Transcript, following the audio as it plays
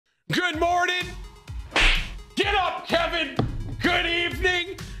Good morning. Get up, Kevin. Good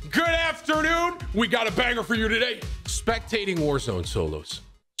evening. Good afternoon. We got a banger for you today. Spectating Warzone solos.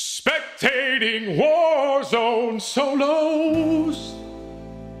 Spectating Warzone solos.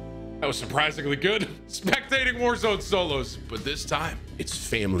 That was surprisingly good. Spectating Warzone solos. But this time, it's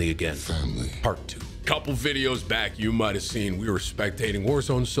family again. Family. Part 2. Couple videos back, you might have seen we were spectating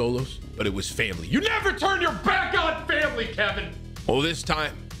Warzone solos, but it was family. You never turn your back on family, Kevin. Well, this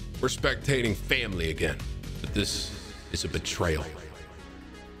time, we're spectating family again. But this is a betrayal.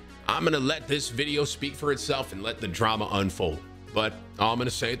 I'm gonna let this video speak for itself and let the drama unfold. But all I'm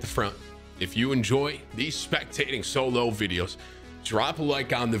gonna say at the front, if you enjoy these spectating solo videos, drop a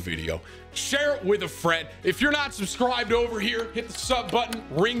like on the video, share it with a friend. If you're not subscribed over here, hit the sub button,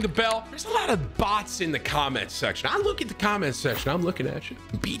 ring the bell. There's a lot of bots in the comments section. I look at the comments section, I'm looking at you.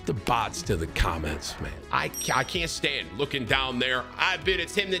 Beat the bots to the comments, man. I can't stand looking down there. I've been a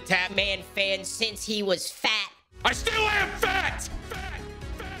TimTheTatman fan since he was fat. I still am fat!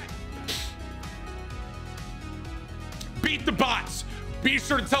 Beat the bots. Be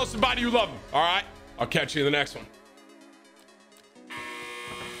sure to tell somebody you love them, all right? I'll catch you in the next one.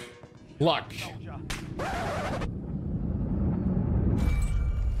 Luck.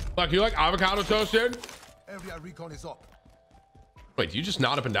 Luck, you like avocado toast, dude? Area recon is up. Wait, do you just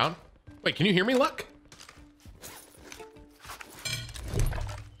nod up and down? Wait, can you hear me, Luck?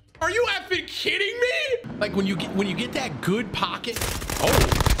 Are you effing kidding me? Like when you get that good pocket.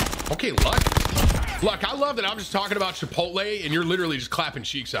 Oh, okay, Luck. Luck, I love that I'm just talking about Chipotle and you're literally just clapping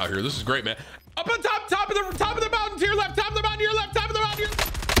cheeks out here. This is great, man. Up on top of the mountain to your left, top of the mountain to your left, top of the mountain to your left.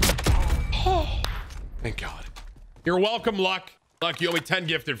 Oh, thank God. You're welcome, Luck. Luck, you owe me 10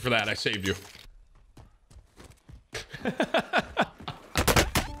 gifted for that. I saved you.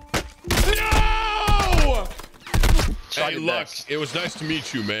 No! Hey, Luck, it was nice to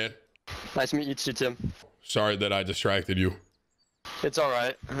meet you, man. Nice to meet you too, Tim. Sorry that I distracted you. It's all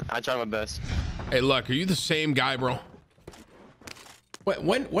right. I try my best. Hey, Luck, are you the same guy, bro? Wait,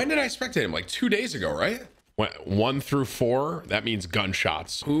 when did I spectate him? Like 2 days ago, right? 1 through 4, that means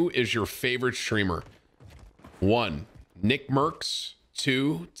gunshots. Who is your favorite streamer? 1, Nick Mercs.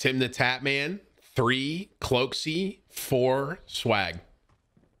 2, TimTheTatman. 3, Cloaksy. 4, Swag.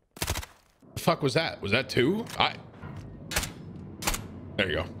 The fuck was that? Was that 2? There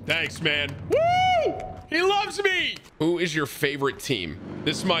you go. Thanks, man. Woo! He loves me. Who is your favorite team?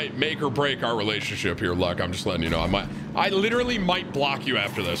 This might make or break our relationship here, Luck. I'm just letting you know. I literally might block you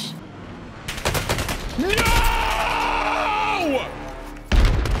after this. No!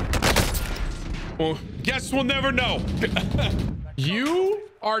 Well, guess we'll never know. You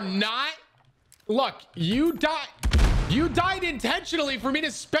are not. Luck, you died. You died intentionally for me to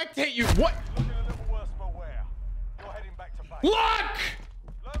spectate you. What? Luck!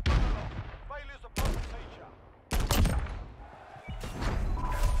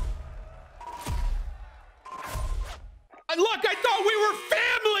 Look, I thought we were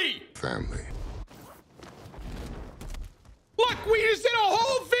family. Family. Look, we just did a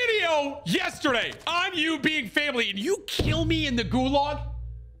whole video yesterday on you being family, and you kill me in the gulag.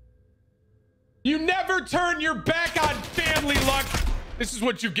 You never turn your back on family, Luck. This is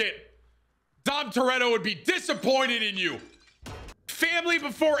what you get. Dom Toretto would be disappointed in you. Family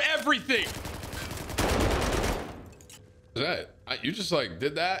before everything. Is that you just like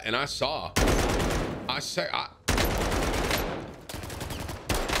did that, and I saw.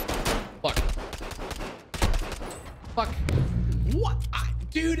 Fuck. What?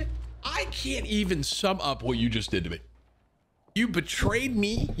 Dude, I can't even sum up what you just did to me. You betrayed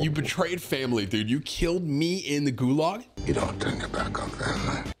me. You betrayed family, dude. You killed me in the gulag. You don't turn your back on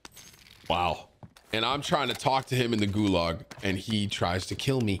family. Wow. And I'm trying to talk to him in the gulag, and he tries to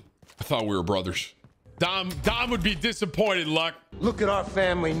kill me. I thought we were brothers. Dom would be disappointed, Luck. Look at our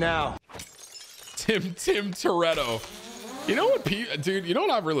family now. Tim Toretto. You know what, dude, you know what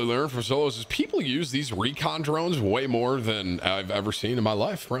I've really learned from solos is people use these recon drones way more than I've ever seen in my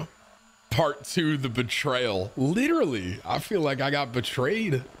life, bro. Part 2, the betrayal. Literally, I feel like I got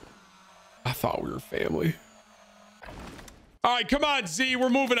betrayed. I thought we were family. All right, come on, Z,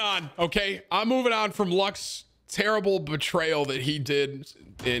 we're moving on, okay? I'm moving on from Luck's terrible betrayal that he did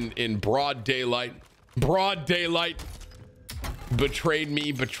in broad daylight. Broad daylight. Betrayed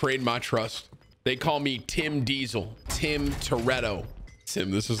me, betrayed my trust. They call me Tim Diesel, Tim Toretto.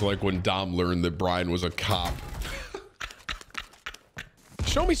 Tim, this is like when Dom learned that Brian was a cop.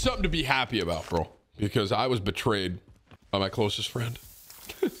 Show me something to be happy about, bro, because I was betrayed by my closest friend.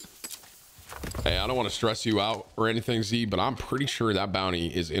 Hey, I don't want to stress you out or anything, Z, but I'm pretty sure that bounty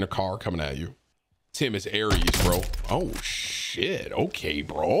is in a car coming at you. Tim is Aries, bro. Oh, shit. shit. Okay,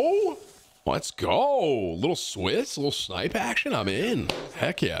 bro. Let's go. Little Swiss, little snipe action. I'm in.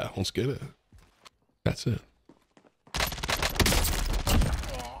 Heck yeah. Let's get it. That's it.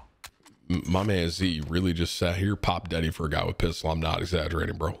 My man Z really just sat here pop daddy for a guy with pistol. I'm not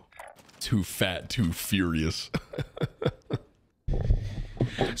exaggerating, bro. Too fat, too furious.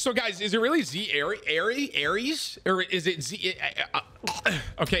 So guys, is it really Z Aries? Or is it Z?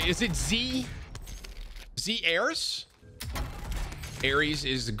 Okay, is it Z Ares? Ares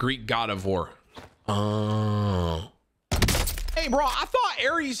is the Greek god of war. Oh. Hey, bro, I thought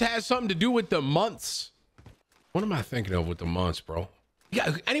Aries has something to do with the months. What am I thinking of with the months, bro?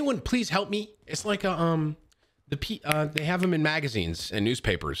 Yeah, anyone please help me? It's like a they have them in magazines and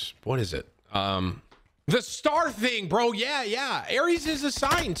newspapers. What is it? The star thing, bro. Yeah. Aries is a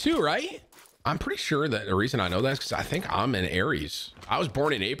sign too, right? I'm pretty sure that the reason I know that is because I think I'm an Aries. I was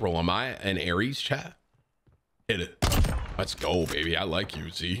born in April. Am I an Aries, chat? Hit it. Let's go, baby. I like you,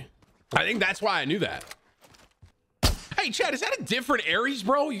 Z. I think that's why I knew that. Hey, Chad, is that a different Aries,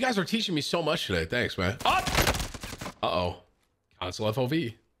 bro? You guys are teaching me so much today. Thanks, man. Up! Uh-oh. Console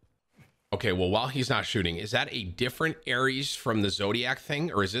FOV. Okay, well, while he's not shooting, is that a different Aries from the Zodiac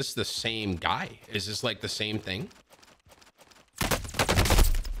thing? Or is this the same guy? Is this like the same thing?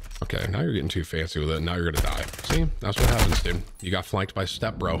 Okay, now you're getting too fancy with it. Now you're gonna die. See? That's what happens, dude. You got flanked by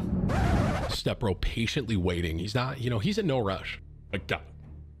Step Bro. Step Bro patiently waiting. He's not, you know, he's in no rush. Like that.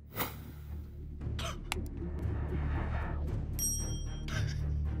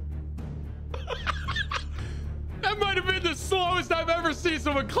 That might have been the slowest I've ever seen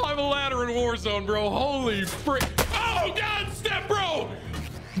someone climb a ladder in Warzone, bro. Holy frick. Oh, God, Step Bro!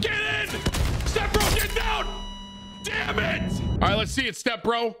 Get in! Step Bro, get down! Damn it! All right, let's see it, Step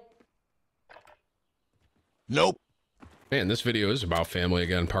Bro. Nope. Man, this video is about family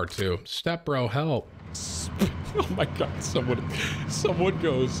again, part 2. Step Bro, help. Oh my God, someone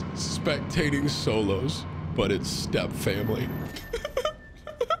goes spectating solos, but it's Step family.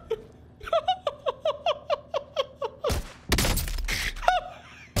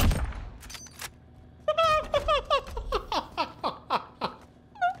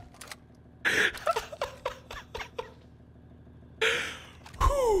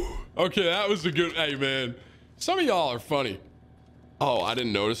 Okay, that was a good, hey man, some of y'all are funny. Oh, I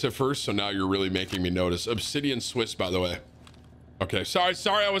didn't notice at first, so now you're really making me notice. Obsidian Swiss, by the way. Okay, sorry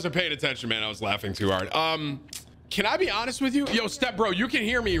I wasn't paying attention, man. I was laughing too hard. Can I be honest with you? Yo, Step Bro, you can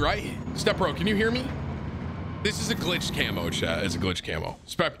hear me, right? Step Bro, can you hear me? This is a glitched camo, chat. It's a glitched camo.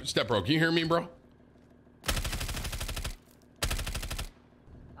 Step Bro, can you hear me, bro?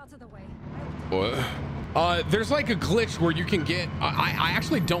 Out of the way. What? There's like a glitch where you can get, I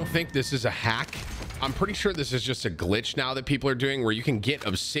actually don't think this is a hack. I'm pretty sure this is just a glitch now that people are doing where you can get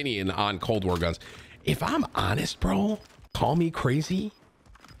obsidian on Cold War guns. If I'm honest, bro, call me crazy.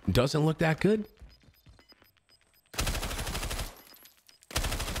 Doesn't look that good.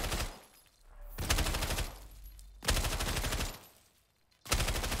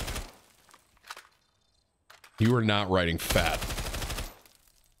 You are not writing fat.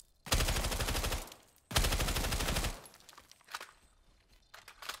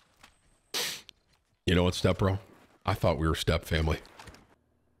 You know what, Step Bro? I thought we were Step family.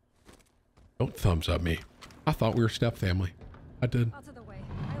 Don't thumbs up me. I thought we were Step family. I did. Out of the way.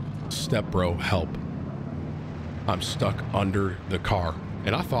 Step Bro, help. I'm stuck under the car.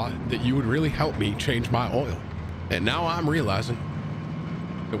 And I thought that you would really help me change my oil. And now I'm realizing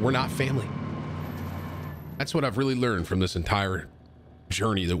that we're not family. That's what I've really learned from this entire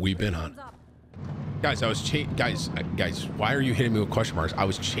journey that we've been on. Guys, guys, why are you hitting me with question marks? I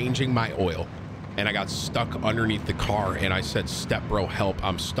was changing my oil. And I got stuck underneath the car and I said, Step Bro, help,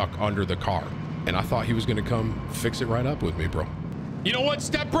 I'm stuck under the car. And I thought he was gonna come fix it right up with me, bro. You know what,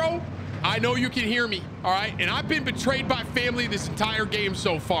 Step Bro? I know you can hear me, all right? And I've been betrayed by family this entire game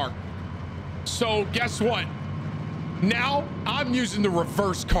so far. So guess what? Now I'm using the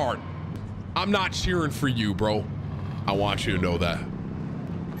reverse card. I'm not cheering for you, bro. I want you to know that.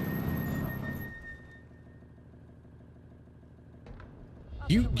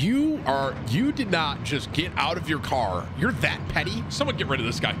 You did not just get out of your car. You're that petty. Someone get rid of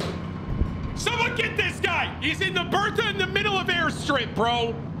this guy. Someone get this guy. He's in the Bertha in the middle of airstrip,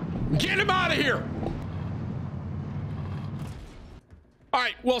 bro. Get him out of here. All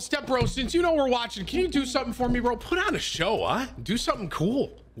right, well, Step Bro, since you know we're watching, can you do something for me, bro? Put on a show, huh? Do something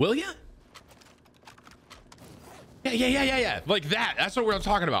cool, will ya? Yeah. Like that. That's what we're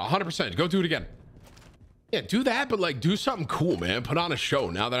talking about. 100%. Go do it again. Yeah, do that, but like do something cool, man. Put on a show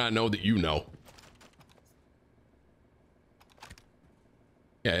now that I know that you know.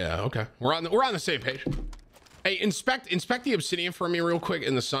 Yeah, okay. We're on the same page. Hey, inspect the obsidian for me real quick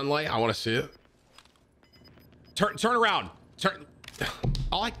in the sunlight. I want to see it. Turn around.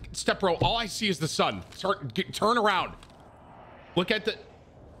 Step bro, all I see is the sun. Turn around. Look at the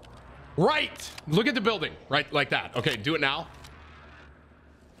right. Look at the building. Right, like that. Okay, do it now.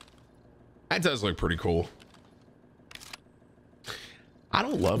 That does look pretty cool. I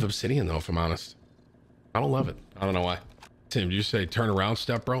don't love obsidian though, if I'm honest. I don't love it. I don't know why. Tim, did you say turn around,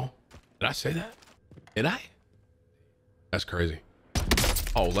 step bro? Did I say that? Did I? That's crazy.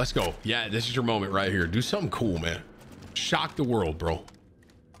 Oh, let's go. Yeah, this is your moment right here. Do something cool, man. Shock the world, bro.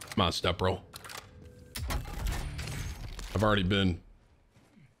 Come on, step bro. I've already been.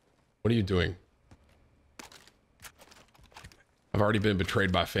 What are you doing? I've already been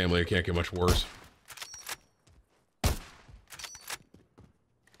betrayed by family. It can't get much worse.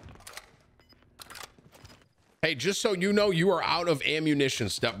 Hey, just so you know, you are out of ammunition,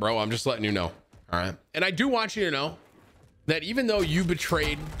 step bro. I'm just letting you know. All right. And I do want you to know that even though you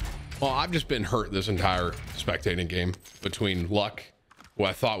betrayed, well, I've just been hurt this entire spectating game between luck, who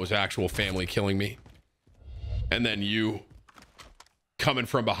I thought was actual family killing me, and then you coming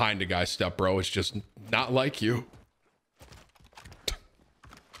from behind a guy, step bro. It's just not like you.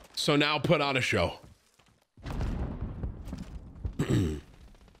 So now put on a show.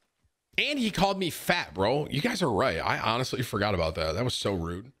 And he called me fat, bro. You guys are right. I honestly forgot about that. That was so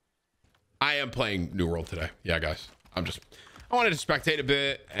rude. I am playing New World today. Yeah, guys. I wanted to spectate a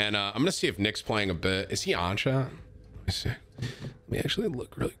bit, and I'm gonna see if Nick's playing a bit. Is he on chat? Let me see. Let me actually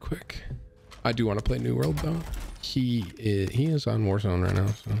look really quick. I do want to play New World though. He is on Warzone right now,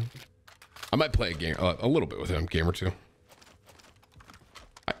 so I might play a game a little bit with him, game or two.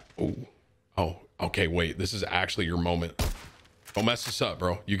 Oh, okay. Wait, this is actually your moment. Don't mess this up,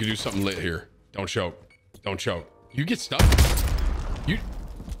 bro. You can do something lit here. Don't choke. Don't choke. You get stuck.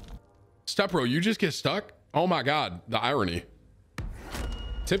 Step bro, you just get stuck. Oh my God, the irony.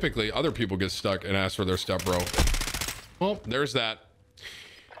 Typically, other people get stuck and ask for their step bro. Well, there's that.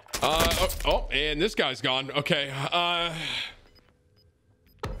 Oh, and this guy's gone. Okay.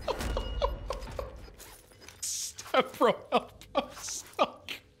 Step bro, help us.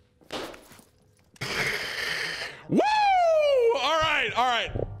 Woo! All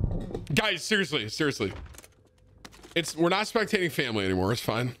right. Guys, seriously. We're not spectating family anymore. It's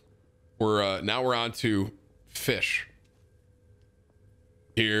fine. Now we're on to fish.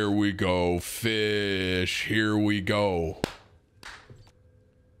 Here we go, fish. Here we go.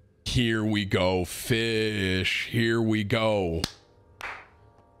 Here we go, fish. Here we go.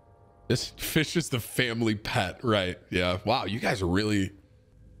 This fish is the family pet, right? Yeah. Wow, you guys are really,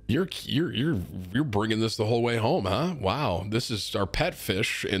 you're bringing this the whole way home, huh? Wow, this is our pet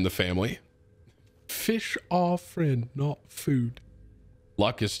fish in the family. Fish are friend, not food.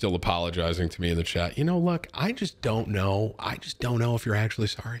 Luck is still apologizing to me in the chat. You know, Luck, I just don't know. I just don't know if you're actually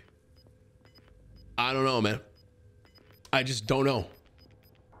sorry. I don't know, man. I just don't know.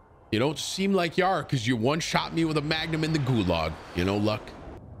 You don't seem like you are, because you one-shot me with a magnum in the gulag. You know, Luck.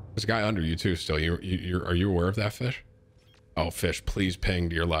 There's a guy under you too still. Are you aware of that, fish? Oh, fish, please ping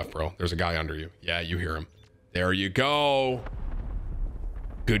to your left, bro. There's a guy under you. Yeah, you hear him. There you go.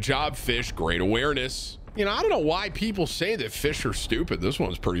 Good job, fish. Great awareness. You know, I don't know why people say that fish are stupid. This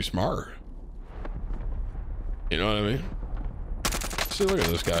one's pretty smart. You know what I mean? See, look at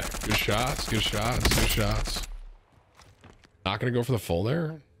this guy. Good shots, good shots, good shots. Not gonna go for the full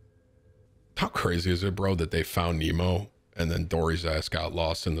there? How crazy is it, bro, that they found Nemo and then Dory's ass got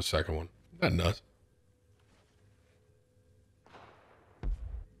lost in the second one? Isn't that nuts?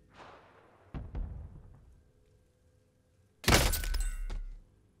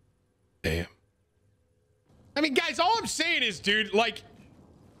 Damn. I mean, guys, all I'm saying is, dude, like,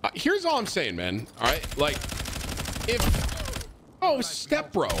 here's all I'm saying, man. All right, like,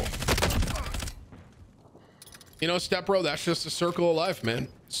 step bro. You know, step bro, that's just a circle of life, man.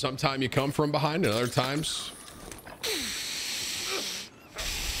 Sometimes you come from behind, and other times.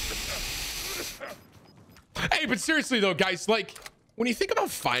 Hey, but seriously though, guys, like, when you think about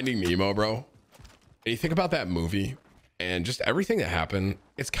Finding Nemo, bro, and you think about that movie and just everything that happened,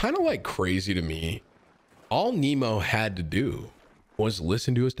 it's kind of like crazy to me. All Nemo had to do was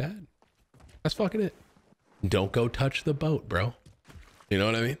listen to his dad. That's fucking it. Don't go touch the boat, bro. You know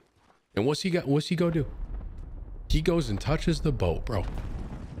what I mean? And what's he go do? He goes and touches the boat, bro.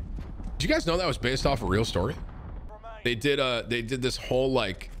 Did you guys know that was based off a real story? They did this whole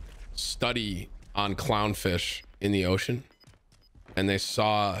like study on clownfish in the ocean, and they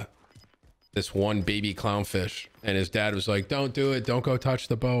saw this one baby clownfish, and his dad was like, "Don't do it. Don't go touch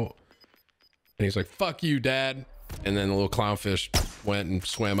the boat." And he's like, "Fuck you, Dad. And then the little clownfish went and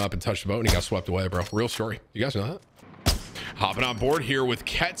swam up and touched the boat and he got swept away, bro. Real story. You guys know that? Hopping on board here with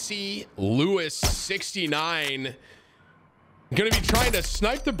Ketsy Lewis 69. Going to be trying to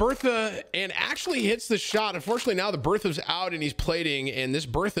snipe the Bertha and actually hits the shot. Unfortunately, now the Bertha's out and he's plating, and this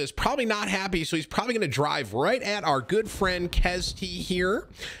Bertha is probably not happy, so he's probably going to drive right at our good friend Kez T here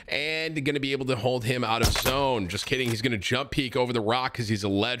and going to be able to hold him out of zone. Just kidding. He's going to jump peek over the rock because he's a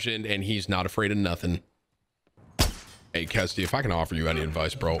legend and he's not afraid of nothing. Hey, Kez T, if I can offer you any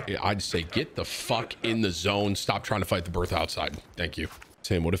advice, bro, I'd say get the fuck in the zone. Stop trying to fight the Bertha outside. Thank you.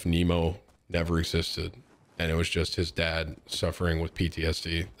 Sam, what if Nemo never existed? And it was just his dad suffering with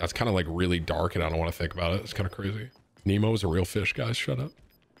PTSD. That's kind of like really dark and I don't want to think about it. It's kind of crazy. Nemo is a real fish, guys. Shut up.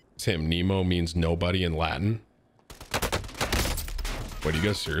 Sam, Nemo means nobody in Latin. Wait, are you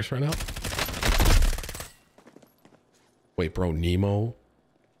guys serious right now? Wait, bro, Nemo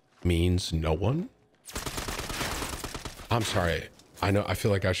means no one? I'm sorry. I feel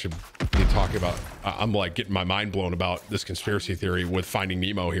like I should be talking about, I'm like getting my mind blown about this conspiracy theory with Finding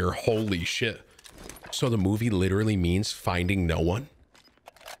Nemo here. Holy shit. So the movie literally means finding no one?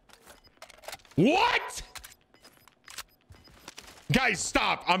 What? Guys,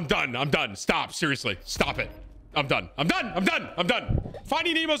 stop. I'm done. I'm done. Stop. Seriously. Stop it. I'm done. I'm done. I'm done. I'm done.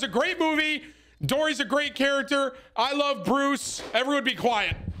 Finding Nemo's a great movie. Dory's a great character. I love Bruce. Everyone be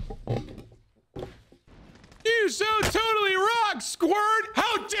quiet. You so totally rock, Squirt.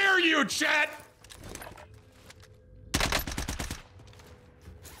 How dare you, chat?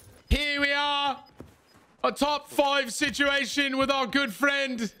 Here we are. A top 5 situation with our good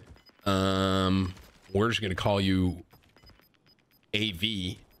friend. We're just gonna call you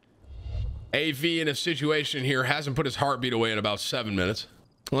AV. AV in a situation here hasn't put his heartbeat away in about 7 minutes.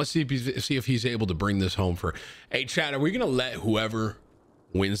 Let's see if he's able to bring this home for. Hey, Chad, are we gonna let whoever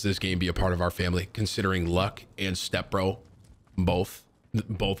wins this game be a part of our family? Considering Luck and Stepbro both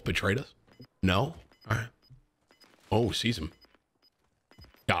betrayed us. No. All right. Oh, sees him.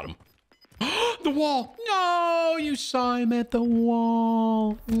 Got him. The wall. No, you saw him at the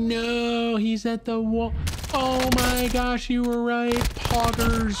wall. No, he's at the wall. Oh my gosh, you were right.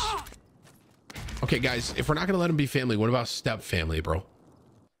 Poggers. Okay, guys, if we're not going to let him be family, what about step family, bro?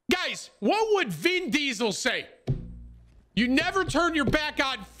 Guys, what would Vin Diesel say? You never turn your back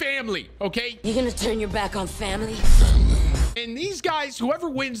on family, okay? You're gonna turn your back on family? And these guys, whoever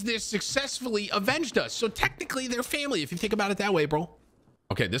wins this, successfully avenged us. So technically, they're family, if you think about it that way, bro.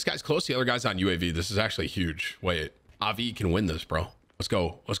 Okay, this guy's close. The other guy's on UAV. This is actually huge. Wait, AV can win this, bro. Let's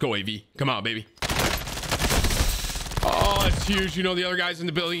go. Let's go, AV. Come on, baby. Oh, it's huge. You know the other guy's in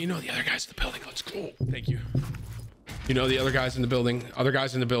the building. You know the other guy's in the building. Let's go. Thank you. You know the other guy's in the building. Other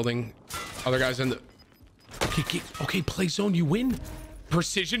guy's in the building. Other guy's in the... Okay, play zone. You win.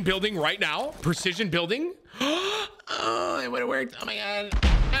 Precision building right now. Precision building. Oh, it would have worked. Oh, my God.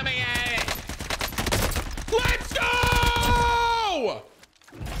 Oh, my God. Let's go!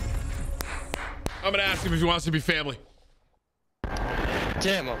 I'm gonna ask him if he wants to be family.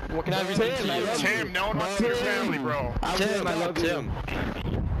 Tim, what can I read to you? Tim, no one wants to be your family, bro. Tim, I love Tim.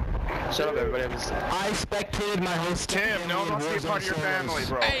 Shut up, everybody. I spectated my host. Tim, no one wants to be a part of your family,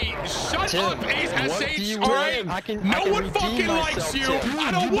 bro. Hey, shut up, Ace SH, want? alright? No one fucking likes you.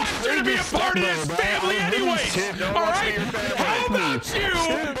 I don't want you to be a part of this family anyways. Alright? How about you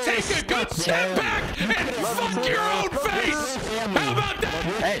take a good step back and fuck your own face? How about that?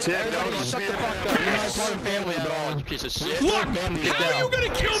 Hey, Tim, don't shut the fuck up. You're not part of family at all, you piece of shit. Look, how are you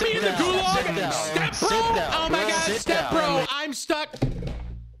gonna kill me in the gulag? Step bro? Oh my God, step bro. I'm stuck.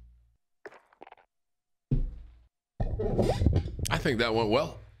 I think that went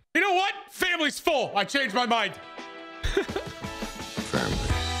well. You know what? Family's full. I changed my mind. Family. Family.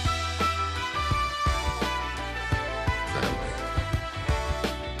 Family. Family.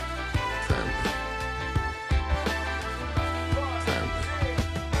 Family.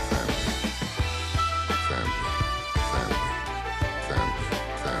 Family.